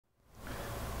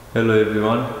Hello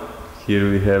everyone,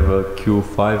 here we have a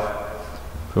Q5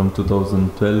 from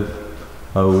 2012.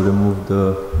 I will remove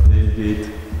the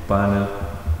tailgate panel.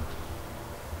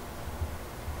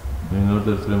 In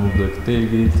order to remove the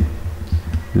tailgate,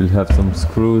 you'll have some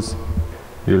screws.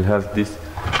 You'll have this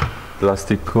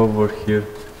plastic cover here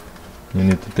you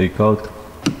need to take out,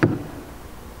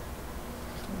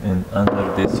 and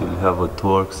under this you'll have a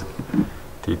Torx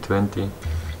T20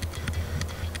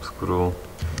 screw.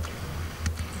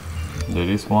 There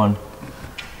is one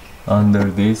under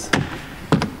this,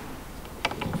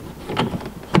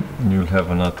 and you'll have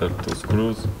another two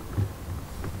screws.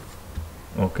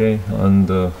 Okay, on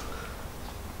the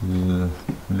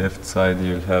left side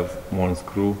you'll have one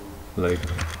screw, like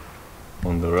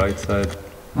on the right side.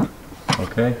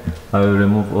 Okay, I will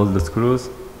remove all the screws.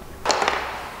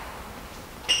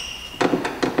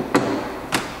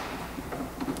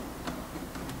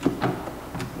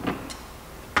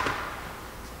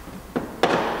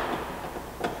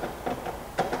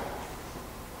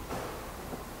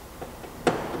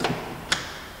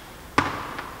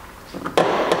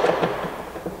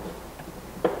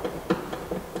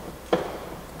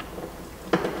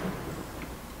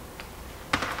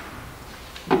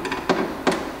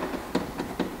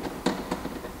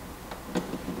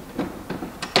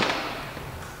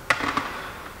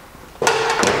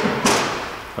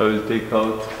 I will take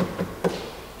out,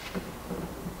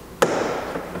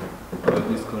 I will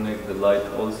disconnect the light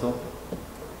also.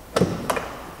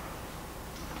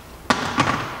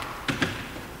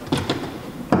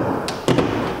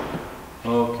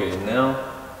 Okay, now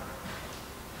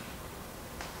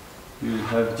you will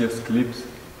have just clips.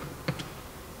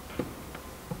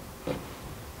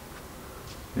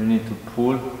 You need to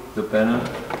pull the panel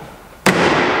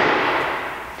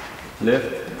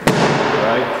left,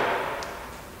 right.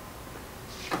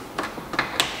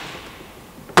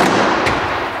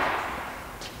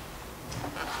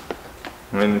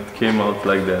 And it came out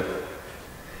like that.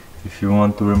 If you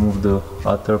want to remove the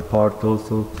other part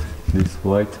also, this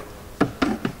white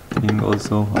thing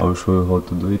also, I will show you how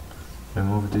to do it.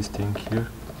 Remove this thing here.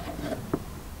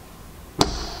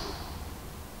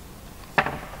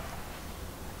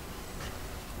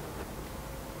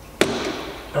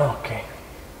 Okay.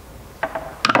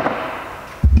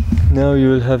 Now you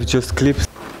will have just clips.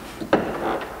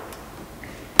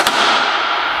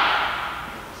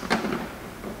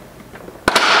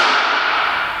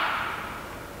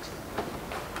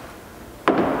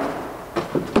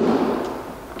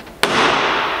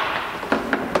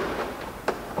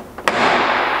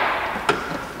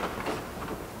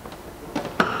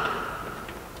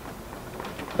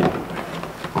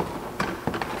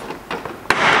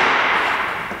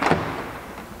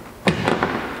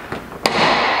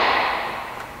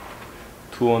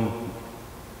 Two on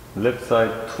left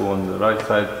side, two on the right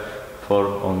side, 4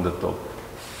 on the top.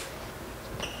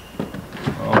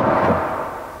 Okay.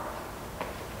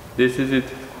 This is it,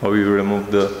 how you remove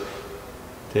the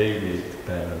tailgate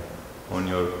panel on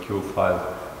your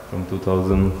Q5 from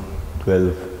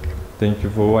 2012. Thank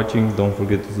you for watching, don't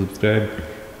forget to subscribe.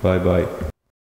 Bye bye.